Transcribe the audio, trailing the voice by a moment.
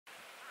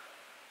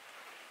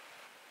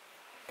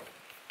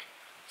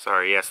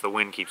Sorry, yes, the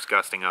wind keeps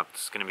gusting up.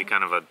 This is going to be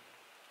kind of a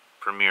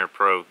Premiere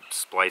Pro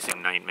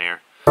splicing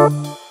nightmare.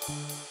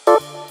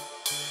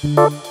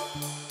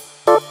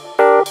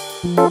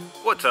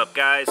 What's up,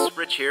 guys?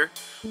 Rich here.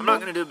 I'm not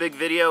going to do a big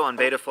video on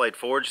Betaflight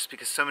 4 just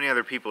because so many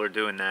other people are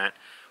doing that.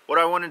 What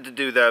I wanted to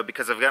do, though,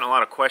 because I've gotten a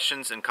lot of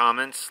questions and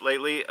comments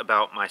lately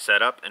about my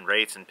setup and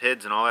rates and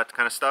PIDs and all that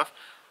kind of stuff,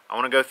 I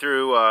want to go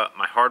through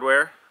my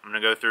hardware. I'm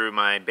going to go through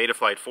my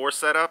Betaflight 4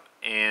 setup,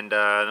 and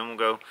then we'll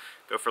go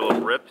for a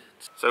little rip.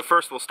 So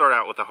first we'll start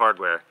out with the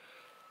hardware.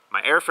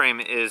 My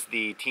airframe is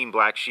the Team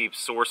Black Sheep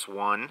Source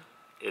One.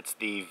 It's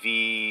the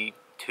V2,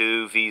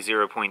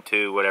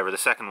 V0.2, whatever, the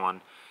second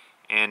one.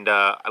 And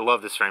I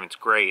love this frame. It's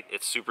great.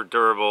 It's super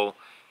durable.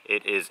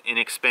 It is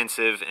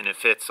inexpensive, and it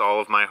fits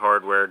all of my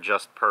hardware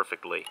just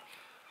perfectly.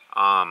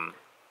 I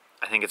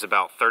think it's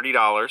about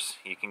 $30.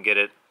 You can get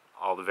it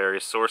all the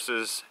various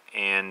sources.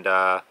 And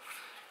as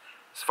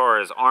far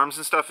as arms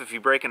and stuff, if you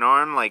break an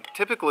arm, like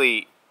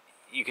typically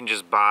you can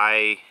just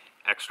buy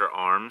extra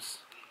arms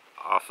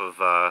off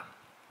of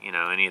you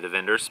know, any of the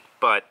vendors,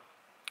 but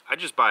I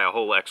just buy a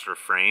whole extra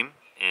frame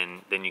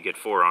and then you get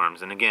 4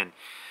 arms. And again,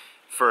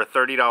 for a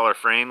 $30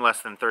 frame,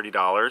 less than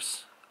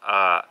 $30,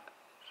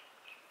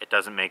 it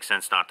doesn't make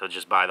sense not to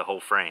just buy the whole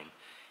frame.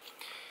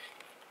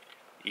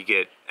 You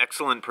get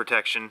excellent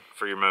protection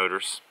for your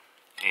motors,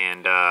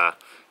 and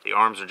the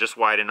arms are just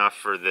wide enough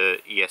for the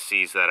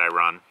ESCs that I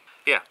run.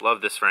 Yeah,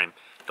 love this frame.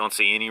 Don't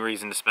see any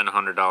reason to spend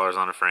 $100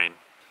 on a frame.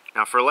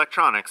 Now for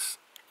electronics,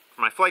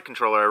 for my flight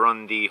controller I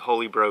run the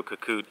Holybro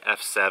Kakute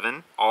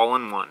F7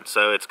 all-in-one.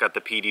 So it's got the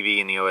PDB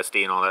and the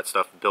OSD and all that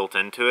stuff built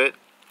into it.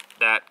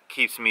 That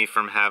keeps me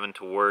from having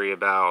to worry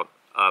about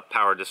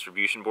power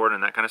distribution board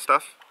and that kind of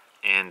stuff.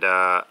 And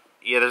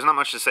yeah, there's not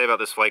much to say about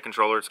this flight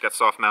controller. It's got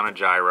soft mounted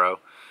gyro.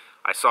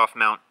 I soft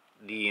mount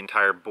the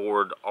entire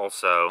board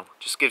also.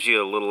 Just gives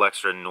you a little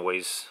extra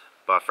noise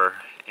buffer.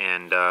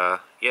 And yeah,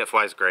 it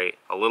flies great.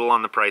 A little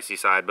on the pricey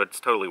side, but it's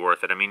totally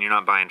worth it. I mean, you're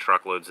not buying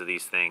truckloads of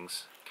these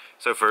things.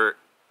 So for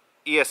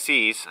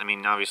ESCs, I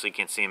mean, obviously you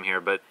can't see them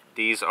here, but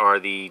these are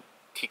the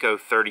Tico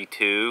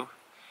 32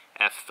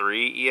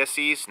 F3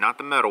 ESCs, not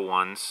the metal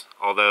ones,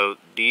 although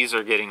these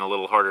are getting a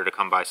little harder to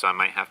come by, so I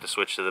might have to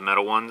switch to the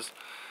metal ones.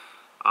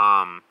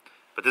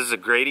 But this is a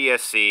great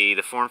ESC.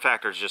 The form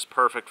factor is just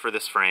perfect for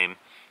this frame.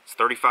 It's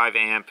 35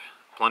 amp,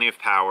 plenty of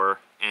power,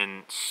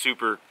 and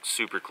super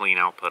clean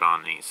output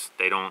on these.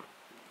 They don't,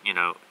 you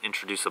know,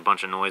 introduce a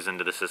bunch of noise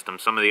into the system.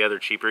 Some of the other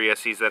cheaper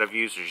ESCs that I've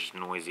used are just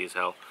noisy as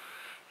hell,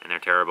 and they're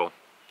terrible.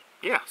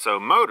 Yeah, so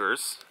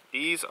motors,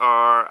 these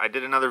are, I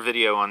did another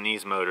video on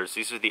these motors.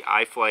 These are the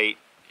iFlight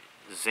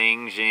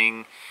Xing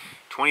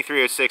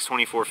 2306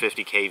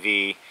 2450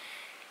 kV.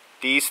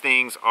 These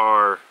things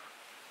are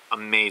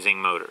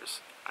amazing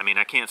motors. I mean,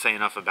 I can't say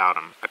enough about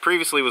them. I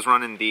previously was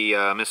running the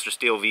Mr.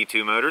 Steel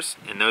V2 motors,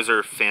 and those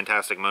are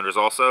fantastic motors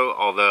also,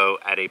 although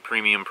at a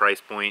premium price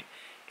point,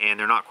 and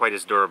they're not quite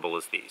as durable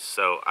as these.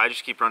 So I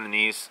just keep running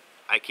these.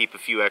 I keep a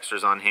few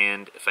extras on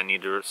hand. If I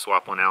need to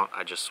swap one out,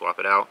 I just swap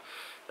it out.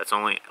 That's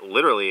only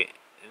literally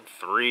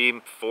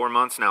 3-4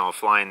 months now of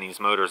flying these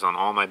motors on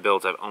all my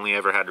builds. I've only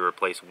ever had to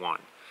replace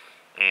one.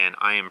 And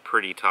I am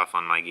pretty tough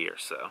on my gear,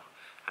 so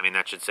I mean,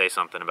 that should say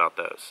something about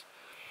those.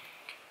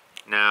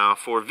 Now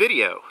for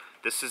video,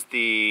 this is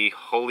the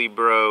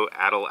Holybro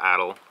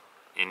Atlatl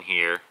in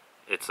here.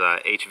 It's a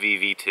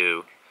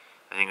HVV2.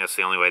 I think that's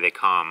the only way they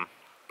come.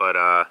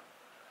 But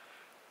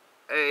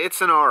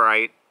it's an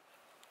alright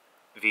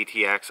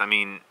VTX. I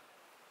mean,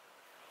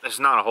 there's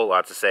not a whole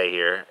lot to say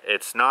here.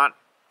 It's not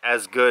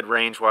as good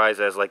range-wise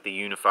as like the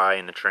Unify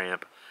and the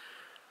Tramp.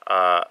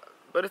 But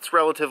it's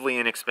relatively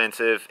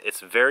inexpensive. It's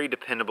very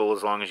dependable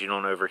as long as you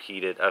don't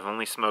overheat it. I've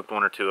only smoked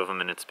 1 or 2 of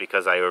them, and it's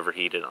because I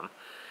overheated them.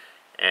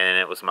 And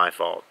it was my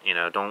fault. You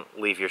know, don't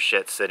leave your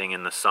shit sitting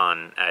in the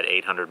sun at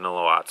 800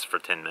 milliwatts for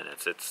 10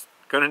 minutes. It's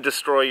going to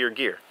destroy your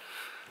gear.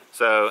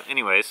 So,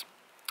 anyways,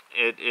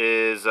 it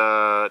is,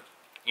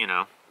 you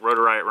know,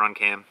 Rotor Riot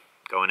Runcam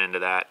going into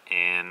that,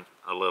 and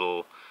a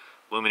little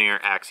Lumenier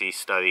Axii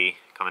study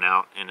coming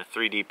out in a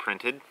 3D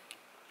printed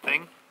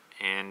thing.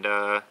 And,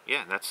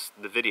 yeah, that's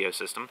the video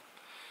system.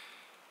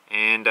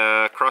 And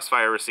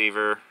Crossfire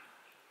receiver,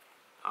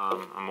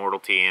 Immortal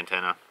T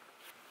antenna.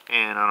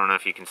 And I don't know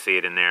if you can see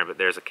it in there, but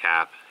there's a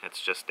cap. It's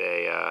just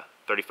a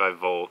 35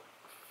 volt,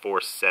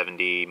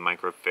 470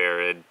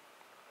 microfarad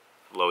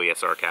low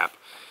ESR cap.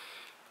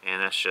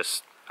 And that's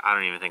just, I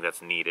don't even think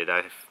that's needed.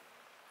 I've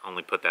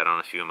only put that on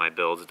a few of my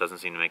builds. It doesn't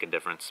seem to make a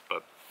difference,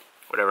 but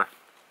whatever.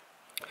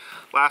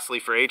 Lastly,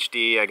 for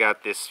HD, I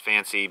got this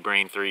fancy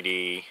Brain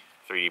 3D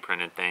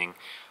printed thing.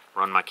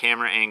 Run my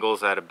camera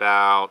angles at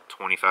about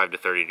 25 to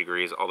 30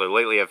 degrees, although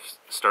lately I've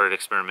started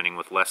experimenting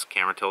with less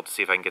camera tilt to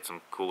see if I can get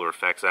some cooler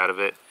effects out of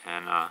it,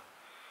 and kind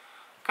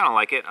of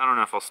like it. I don't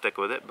know if I'll stick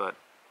with it, but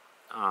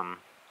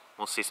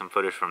we'll see some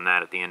footage from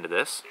that at the end of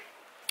this.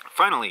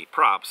 Finally,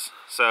 props.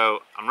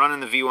 So I'm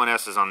running the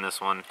V1S's on this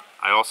one.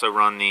 I also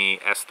run the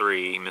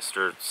S3,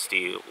 Mr.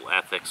 Steel,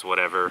 Ethics,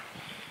 whatever,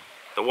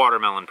 the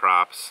watermelon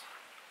props.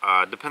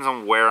 Depends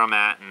on where I'm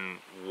at and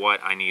what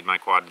I need my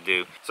quad to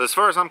do. So as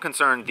far as I'm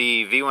concerned,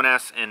 the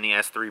V1S and the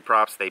S3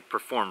 props, they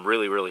perform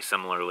really, really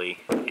similarly.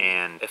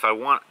 And if I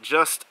want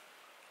just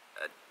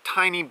a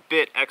tiny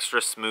bit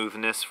extra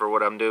smoothness for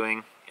what I'm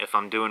doing, if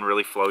I'm doing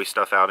really flowy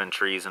stuff out in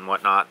trees and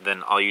whatnot,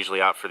 then I'll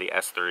usually opt for the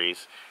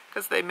S3s,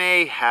 because they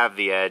may have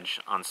the edge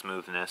on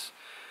smoothness.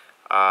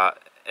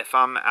 If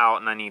I'm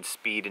out and I need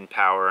speed and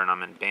power and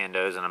I'm in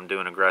bandos and I'm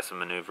doing aggressive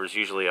maneuvers,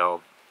 usually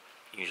I'll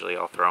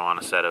throw on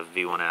a set of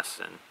V1S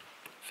and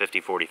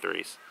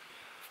 5043s.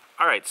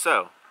 Alright,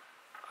 so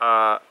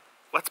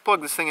let's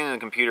plug this thing into the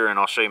computer and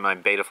I'll show you my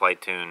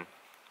Betaflight tune.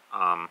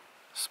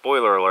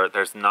 Spoiler alert,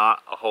 there's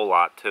not a whole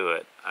lot to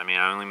it. I mean,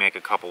 I only make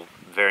a couple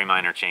very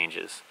minor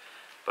changes.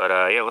 But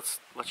yeah, let's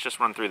just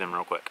run through them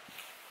real quick.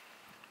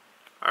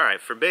 Alright,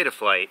 for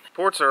Betaflight,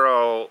 ports are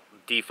all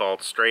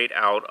default straight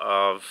out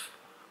of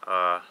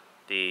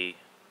the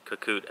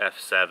Kakute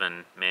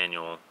F7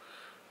 manual.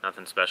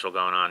 Nothing special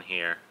going on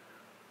here.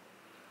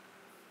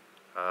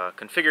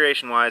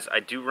 Configuration wise, I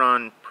do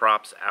run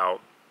props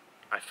out.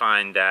 I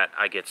find that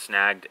I get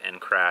snagged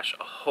and crash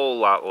a whole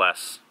lot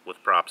less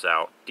with props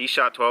out.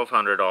 D-Shot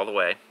 1200 all the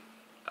way.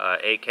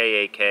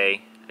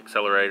 8K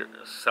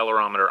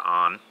accelerometer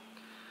on.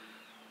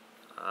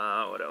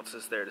 What else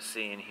is there to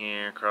see in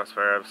here?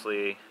 Crossfire,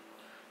 obviously.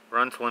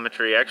 Run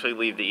telemetry. I actually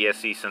leave the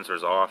ESC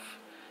sensors off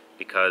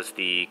because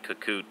the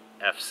Kakute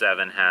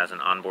F7 has an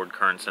onboard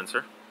current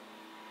sensor.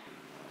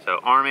 So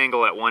arm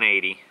angle at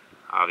 180,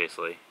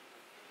 obviously,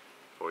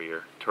 for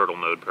your turtle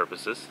mode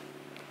purposes.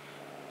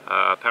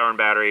 Power and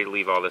battery,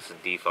 leave all this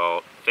at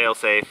default.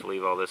 Failsafe,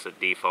 leave all this at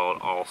default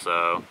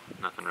also.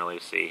 Nothing really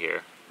to see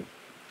here.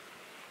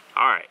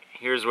 Alright,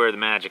 here's where the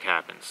magic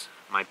happens.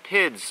 My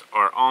PIDs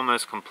are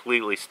almost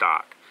completely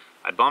stock.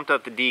 I bumped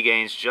up the D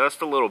gains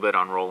just a little bit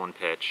on roll and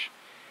pitch,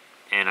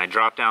 and I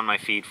dropped down my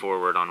feed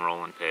forward on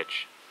roll and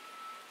pitch,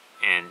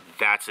 and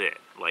that's it.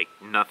 Like,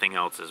 nothing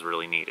else is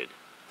really needed.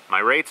 My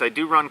rates, I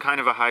do run kind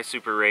of a high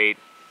super rate,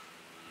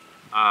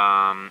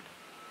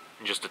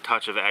 just a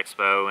touch of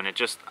expo, and it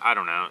just, I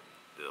don't know,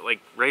 like,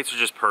 rates are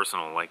just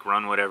personal. Like,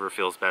 run whatever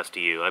feels best to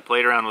you. I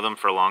played around with them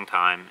for a long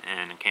time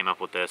and came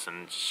up with this,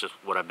 and it's just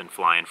what I've been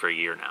flying for a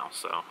year now,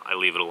 so I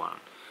leave it alone.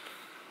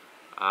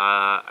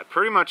 I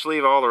pretty much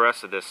leave all the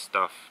rest of this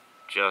stuff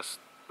just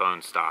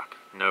bone stock.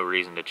 No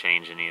reason to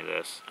change any of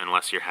this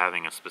unless you're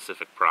having a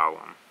specific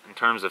problem. In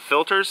terms of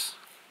filters,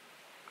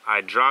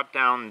 I dropped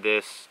down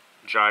this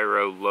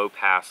gyro low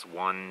pass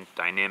 1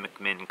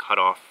 dynamic min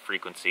cutoff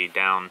frequency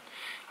down.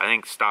 I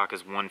think stock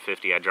is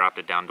 150. I dropped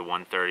it down to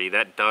 130.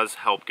 That does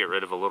help get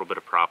rid of a little bit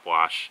of prop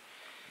wash,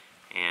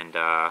 and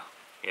yeah,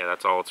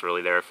 that's all it's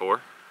really there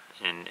for.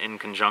 And in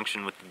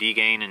conjunction with the D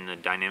gain and the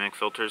dynamic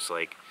filters,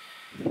 like,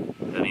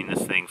 I mean,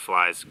 this thing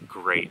flies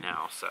great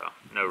now, so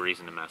no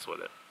reason to mess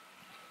with it.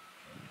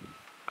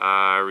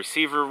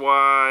 Receiver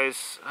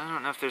wise, I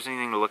don't know if there's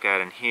anything to look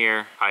at in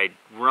here. I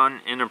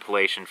run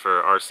interpolation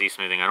for RC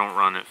smoothing. I don't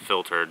run it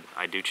filtered.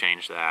 I do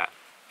change that.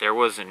 There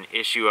was an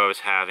issue I was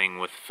having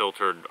with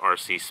filtered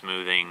RC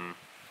smoothing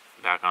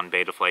back on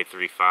Betaflight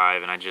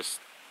 3.5, and I just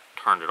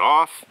turned it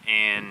off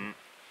and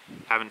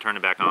haven't turned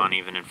it back on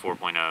even in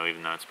 4.0,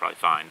 even though it's probably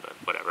fine, but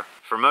whatever.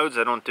 For modes,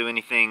 I don't do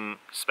anything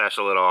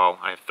special at all.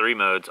 I have 3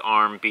 modes: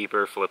 arm,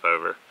 beeper, flip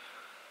over.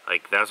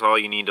 Like, that's all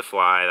you need to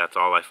fly. That's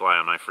all I fly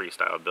on my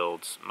freestyle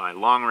builds. My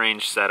long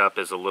range setup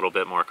is a little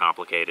bit more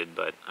complicated,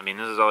 but I mean,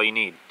 this is all you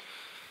need.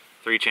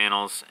 3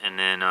 channels, and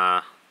then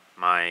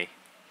my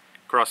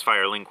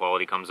Crossfire link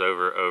quality comes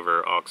over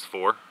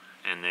aux4,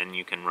 and then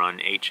you can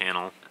run 8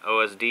 channel.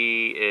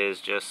 OSD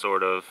is just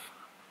sort of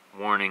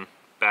warning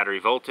battery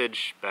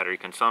voltage, battery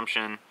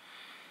consumption,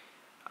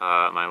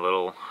 my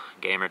little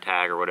gamer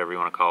tag or whatever you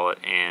want to call it,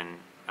 and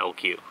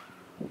LQ.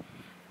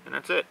 And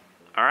that's it.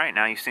 Alright,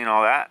 now you've seen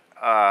all that.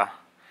 I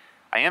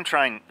am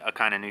trying a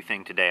kind of new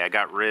thing today. I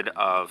got rid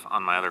of,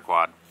 on my other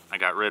quad, I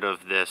got rid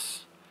of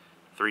this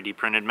 3D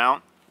printed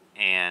mount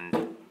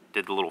and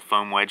did the little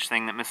foam wedge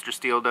thing that Mr.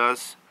 Steel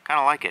does. Kind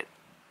of like it.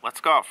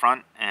 Let's go out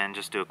front and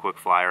just do a quick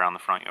fly around the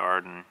front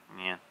yard and,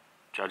 yeah,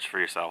 judge for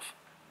yourself.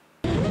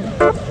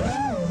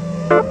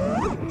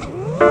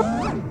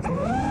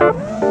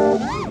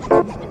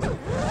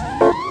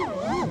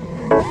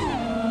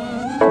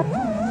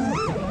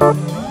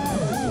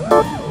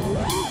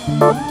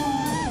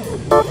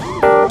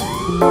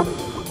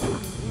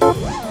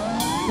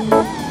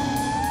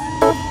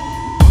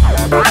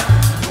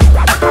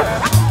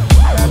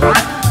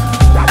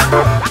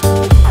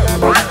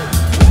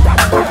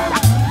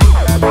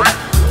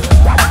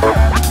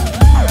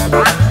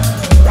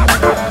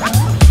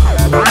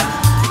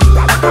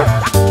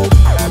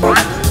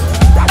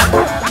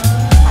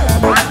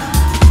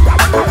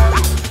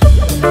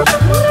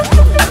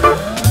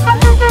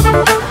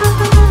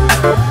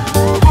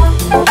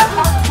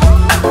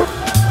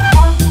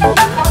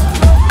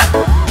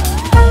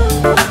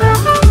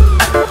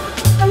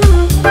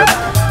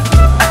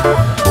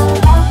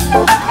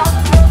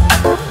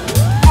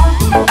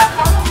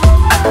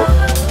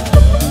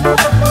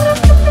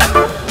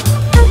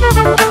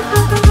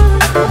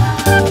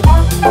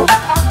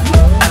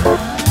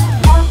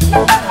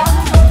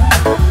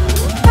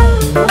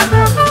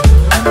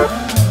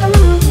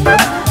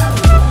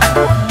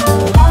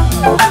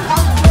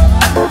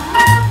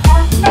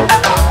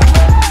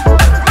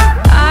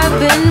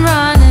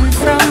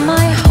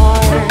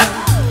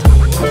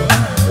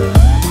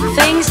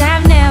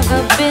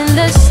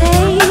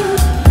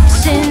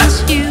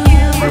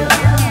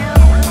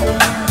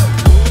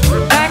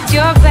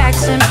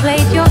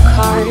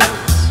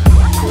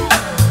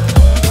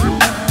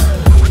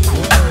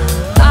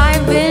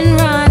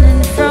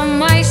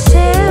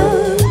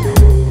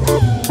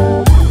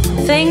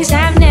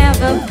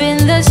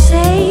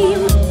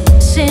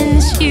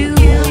 you,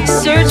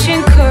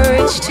 searching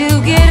courage to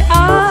get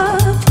up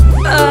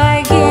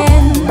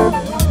again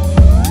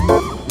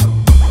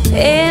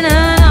in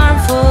an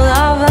armful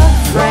of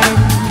a friend.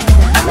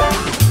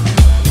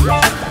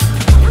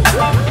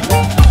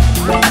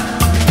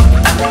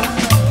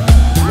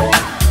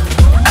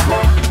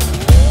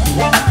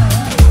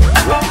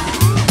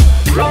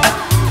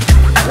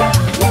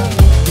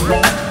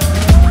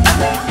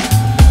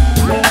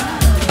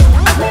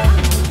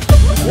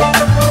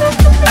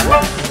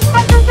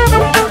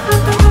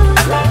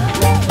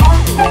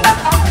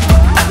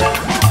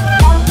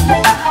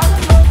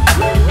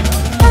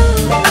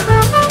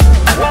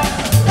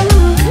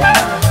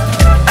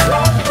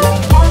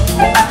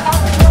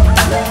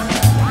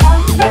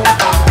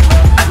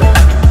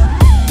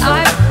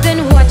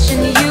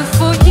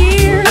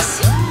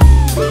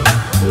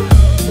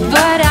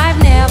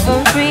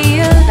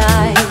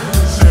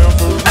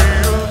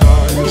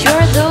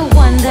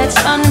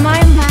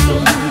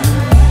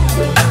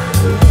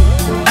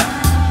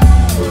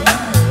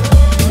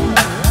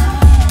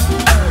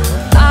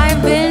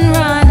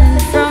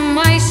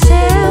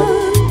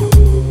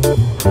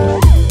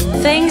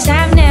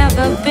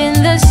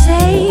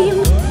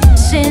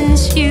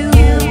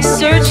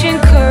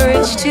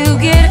 To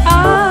get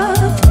up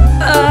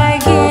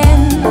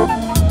again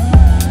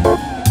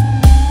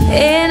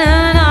in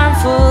an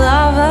armful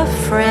of a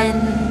friend.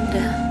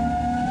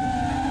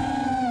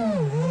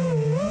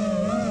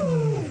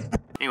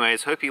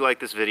 Anyways, hope you liked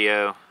this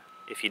video.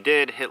 If you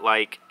did, hit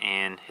like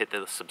and hit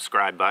the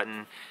subscribe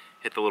button.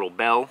 Hit the little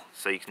bell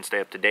so you can stay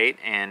up to date,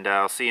 and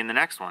I'll see you in the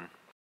next one.